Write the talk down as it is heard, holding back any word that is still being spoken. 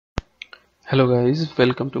Hello guys,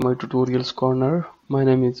 welcome to my tutorials corner. My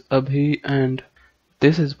name is Abhi and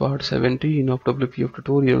this is part 17 of WPF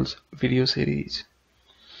tutorials video series.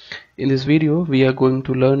 In this video we are going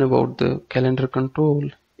to learn about the calendar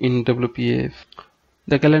control in WPF.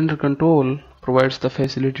 The calendar control provides the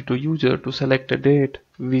facility to user to select a date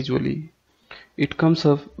visually. It comes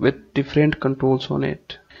up with different controls on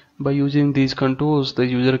it. By using these controls, the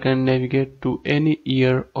user can navigate to any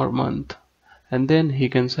year or month, and then he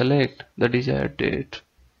can select the desired date.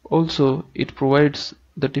 Also, it provides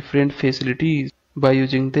the different facilities. By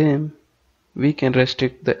using them, we can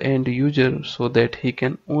restrict the end user so that he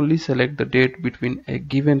can only select the date between a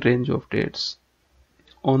given range of dates.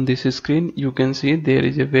 On this screen, you can see there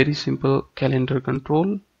is a very simple calendar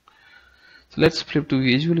control. So let's flip to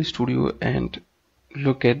Visual Studio and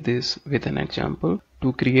look at this with an example.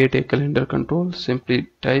 To create a calendar control, simply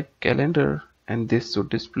type calendar and this should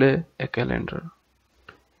display a calendar.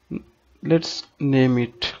 Let's name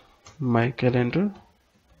it my calendar.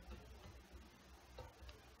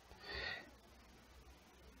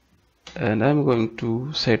 And I'm going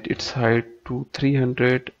to set its height to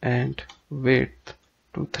 300 and width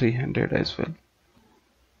to 300 as well.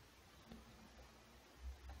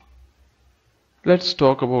 Let's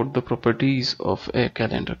talk about the properties of a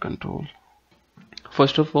calendar control.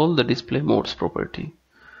 First of all, the display modes property.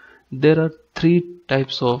 There are three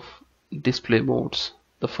types of display modes.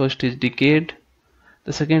 The first is decade,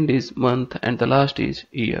 the second is month, and the last is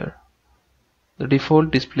year. The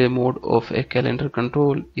default display mode of a calendar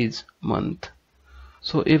control is month.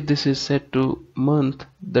 So if this is set to month,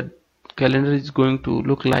 the calendar is going to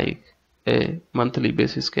look like a monthly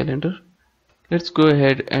basis calendar. Let's go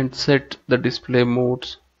ahead and set the display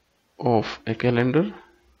modes of a calendar.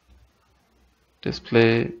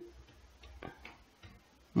 Display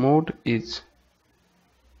mode is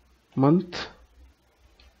month.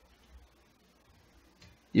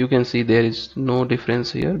 You can see there is no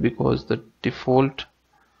difference here because the default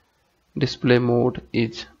display mode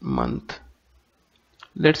is month.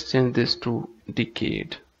 Let's change this to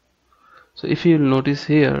decade. So if you notice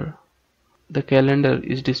here, the calendar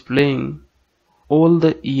is displaying all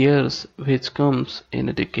the years which comes in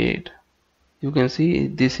a decade. You can see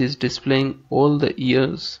this is displaying all the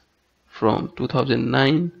years from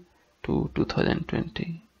 2009 to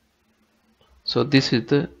 2020. So this is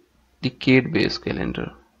the decade based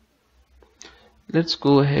calendar. Let's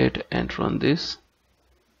go ahead and run this.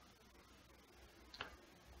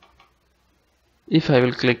 If I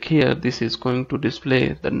will click here, this is going to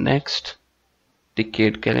display the next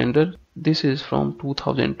decade calendar. This is from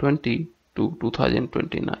 2020 to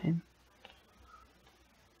 2029.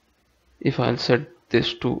 If I'll set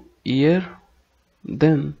this to year,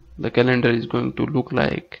 then the calendar is going to look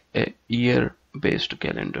like a year based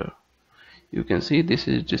calendar. You can see this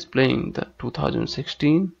is displaying the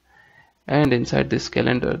 2016, and inside this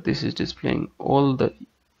calendar this is displaying all the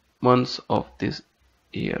months of this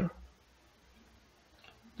year.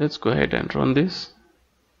 Let's go ahead and run this.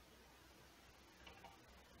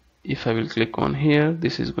 If I will click on here,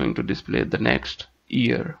 this is going to display the next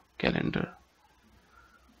year calendar.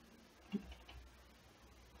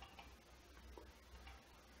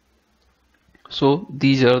 So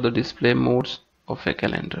these are the display modes of a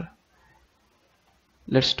calendar.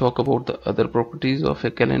 Let's talk about the other properties of a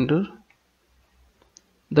calendar.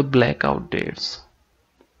 The blackout dates.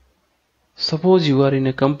 Suppose you are in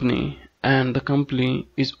a company and the company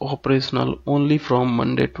is operational only from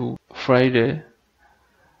Monday to Friday,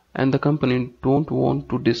 and the company don't want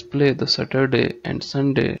to display the Saturday and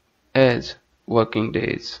Sunday as working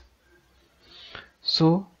days.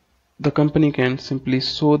 So the company can simply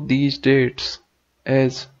show these dates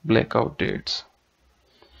as blackout dates.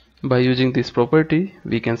 By using this property,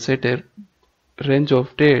 we can set a range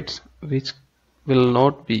of dates which will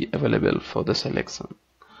not be available for the selection.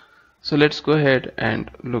 So let's go ahead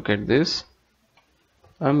and look at this.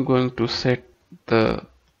 I'm going to set the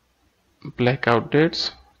blackout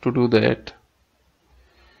dates. To do that,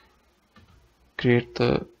 create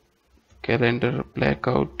the calendar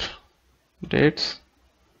blackout dates,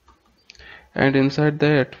 and inside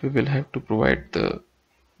that we will have to provide the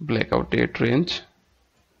blackout date range.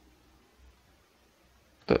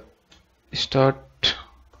 The start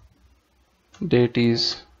date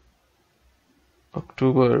is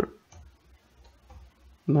October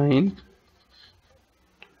 9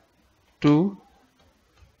 to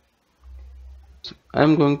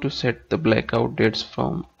I'm going to set the blackout dates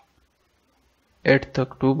from 8th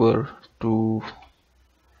October to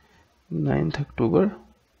 9th October.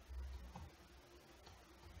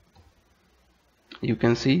 You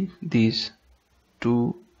can see these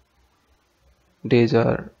two days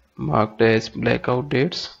are marked as blackout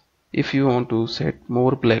dates. If you want to set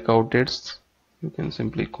more blackout dates, you can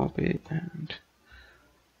simply copy and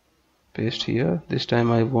paste here. This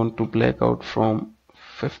time I want to black out from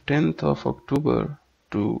 15th of October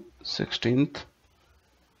to 16th,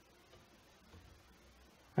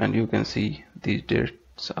 and you can see these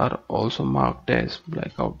dates are also marked as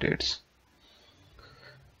blackout dates.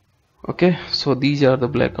 Okay, so these are the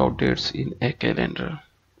blackout dates in a calendar.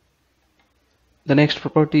 The next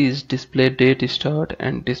property is DisplayDateStart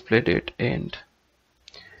and DisplayDateEnd.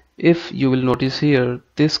 If you will notice here,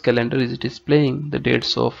 this calendar is displaying the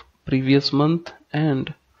dates of previous month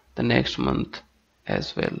and the next month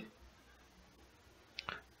as well.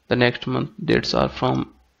 The next month dates are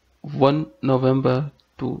from 1 November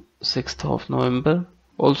to 6th of November.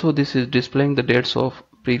 Also, this is displaying the dates of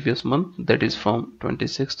previous month, that is from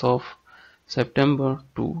 26th of September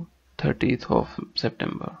to 30th of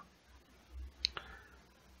September.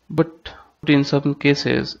 But in some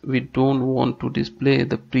cases we don't want to display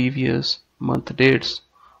the previous month dates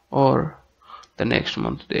or the next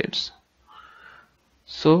month dates.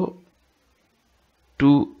 So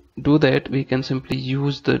to do that, we can simply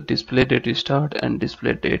use the DisplayDateStart and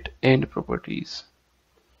DisplayDateEnd properties.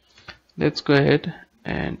 Let's go ahead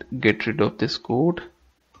and get rid of this code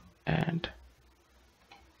and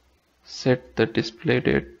set the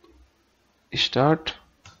DisplayDateStart,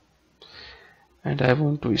 and I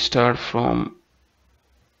want to start from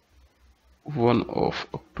 1 of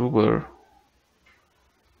October,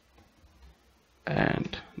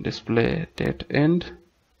 and DisplayDateEnd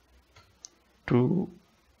to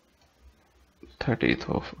 30th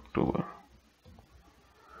of October.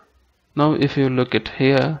 Now if you look at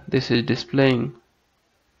here, this is displaying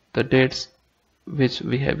the dates which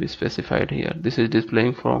we have specified here. This is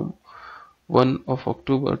displaying from 1 of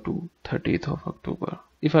October to 30th of October.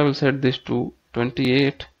 If I will set this to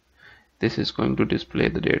 28, this is going to display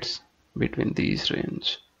the dates between these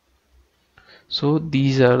range. So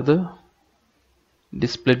these are the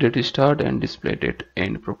DisplayDateStart and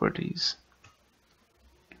DisplayDateEnd properties.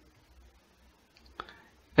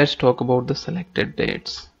 Let's talk about the selected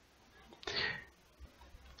dates.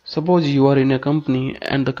 Suppose you are in a company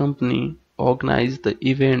and the company organizes the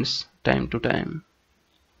events time to time.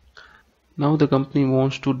 Now the company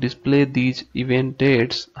wants to display these event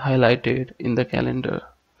dates highlighted in the calendar.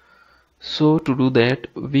 So to do that,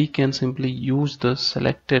 we can simply use the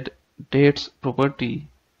selected dates property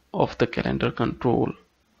of the calendar control.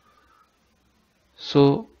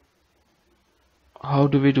 So how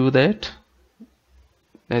do we do that?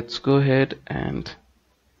 Let's go ahead and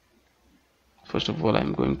first of all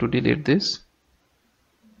I'm going to delete this.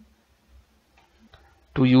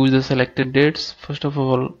 To use the selected dates, first of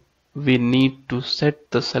all we need to set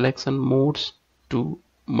the selection modes to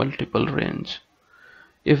multiple range.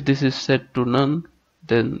 If this is set to none,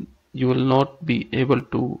 then you will not be able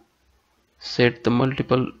to set the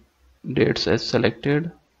multiple dates as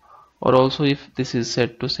selected, or also if this is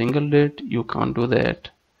set to single date, you can't do that.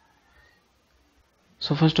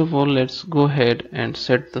 So first of all, let's go ahead and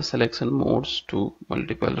set the selection modes to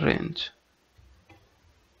multiple range.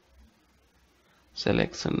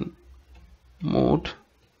 Selection mode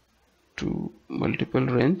to multiple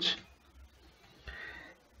range,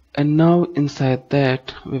 and now inside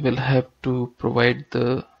that we will have to provide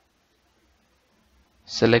the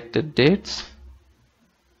selected dates.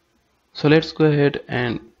 So let's go ahead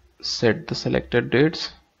and set the selected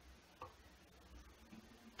dates.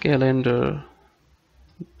 Calendar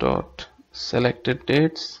dot selected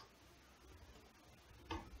dates.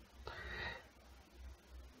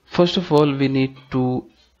 First of all, we need to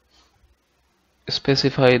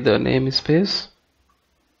specify the namespace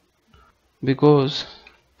because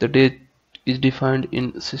the date is defined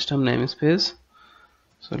in system namespace.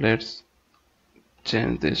 So let's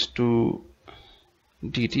change this to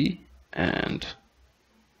DT and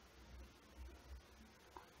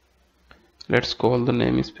let's call the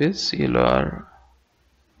namespace CLR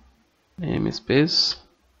namespace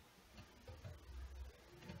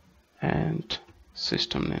and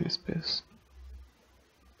system namespace.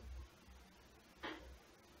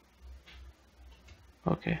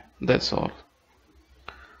 Okay, that's all.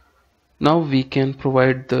 Now we can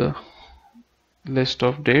provide the list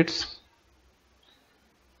of dates.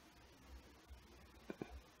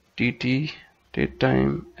 DT, date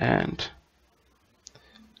time, and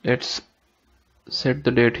let's set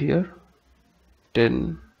the date here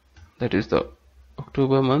 10, that is the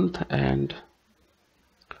October month, and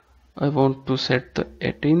I want to set the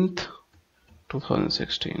 18th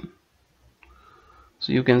 2016.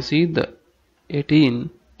 So you can see the 18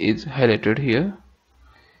 is highlighted here.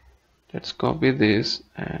 Let's copy this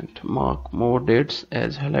and mark more dates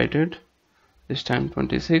as highlighted, this time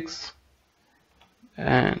 26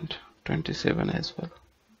 and 27 as well.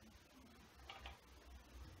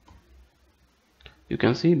 You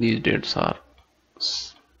can see these dates are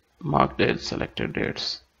marked as selected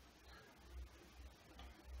dates.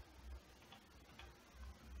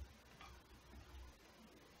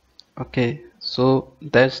 Okay, so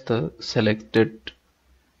that's the selected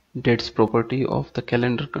dates property of the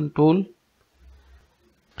calendar control.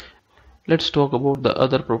 Let's talk about the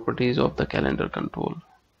other properties of the calendar control.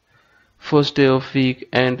 First day of week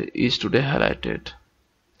and is today highlighted.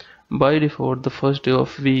 By default, the first day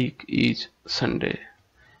of week is Sunday.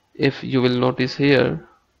 If you will notice here,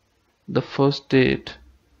 the first date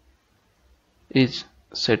is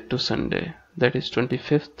set to Sunday, that is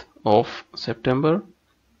 25th of September.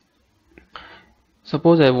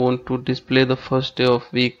 Suppose I want to display the first day of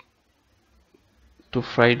week to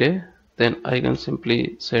Friday, then I can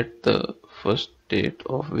simply set the first date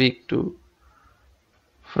of week to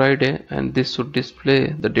Friday, and this should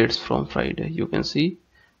display the dates from Friday. You can see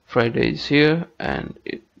Friday is here, and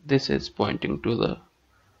this is pointing to the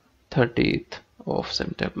 30th of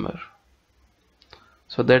September.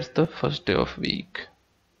 So that's the first day of week.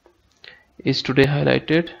 Is today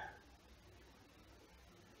highlighted?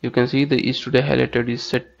 You can see the is today highlighted is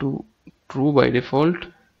set to true by default.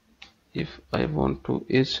 If I want to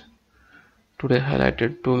is today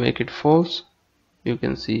highlighted to make it false, you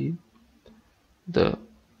can see the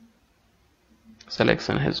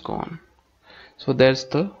selection has gone. So that's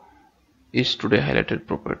the is today highlighted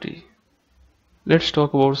property. Let's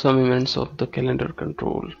talk about some events of the calendar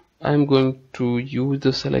control. I am going to use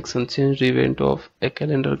the selection changed event of a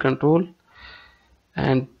calendar control,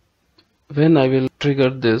 and when I will trigger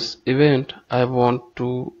this event, I want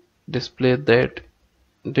to display that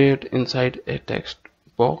date inside a text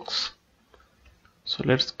box. So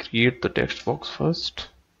let's create the text box first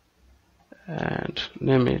and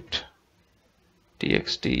name it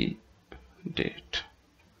txt date.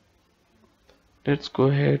 Let's go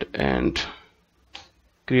ahead and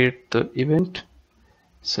create the event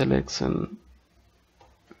selection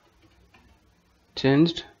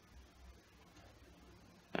changed,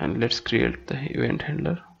 and let's create the event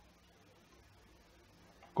handler.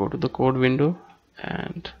 Go to the code window,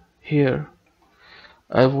 and here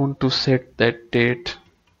I want to set that date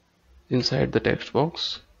inside the text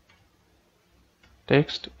box.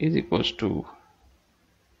 Text is equals to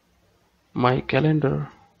my calendar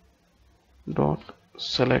dot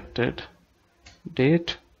selected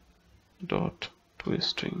date dot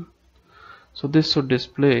toString. So this should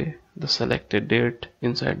display the selected date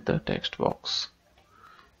inside the text box.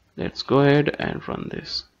 Let's go ahead and run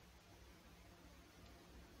this.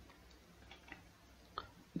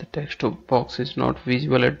 The text box is not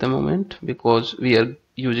visible at the moment because we are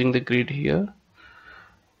using the grid here.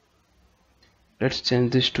 Let's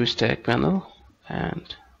change this to stack panel,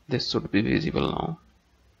 and this should be visible now.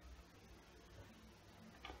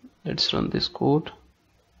 Let's run this code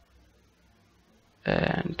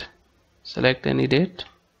and select any date.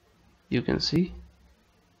 You can see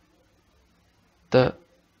the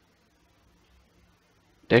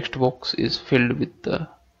text box is filled with the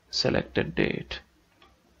selected date.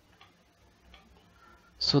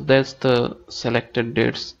 So that's the selected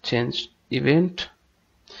dates changed event.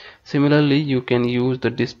 Similarly, you can use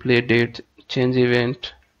the display date change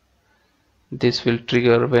event. This will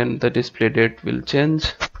trigger when the display date will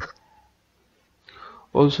change.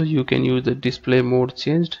 Also, you can use the display mode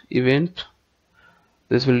changed event.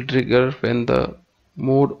 This will trigger when the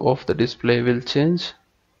mode of the display will change.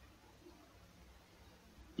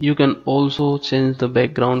 You can also change the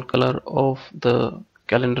background color of the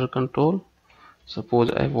calendar control.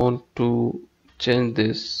 Suppose I want to change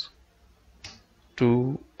this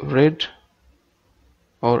to red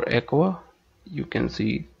or aqua. You can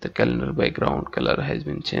see the calendar background color has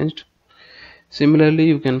been changed. Similarly,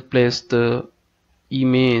 you can place the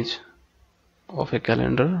image of a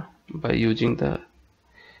calendar by using the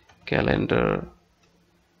calendar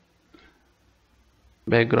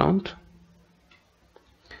background,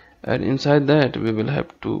 and inside that we will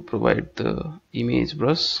have to provide the image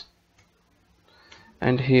brush,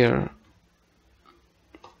 and here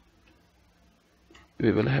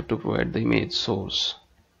we will have to provide the image source.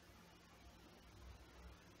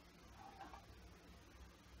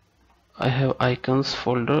 I have icons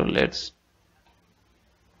folder. Let's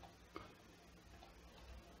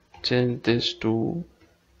change this to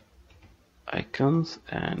icons,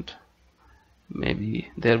 and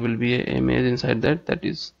maybe there will be an image inside that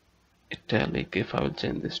is italic. If I will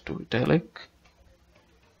change this to italic.png,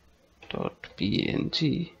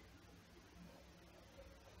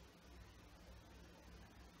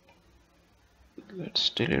 Let's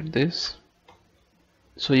delete this.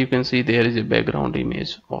 So you can see there is a background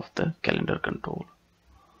image of the calendar control.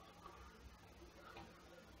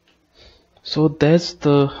 So that's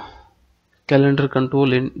the calendar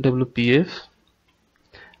control in WPF.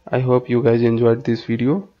 I hope you guys enjoyed this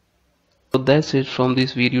video. So that's it from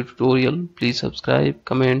this video tutorial. Please subscribe,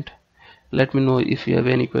 comment, let me know if you have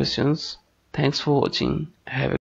any questions. Thanks for watching. Have a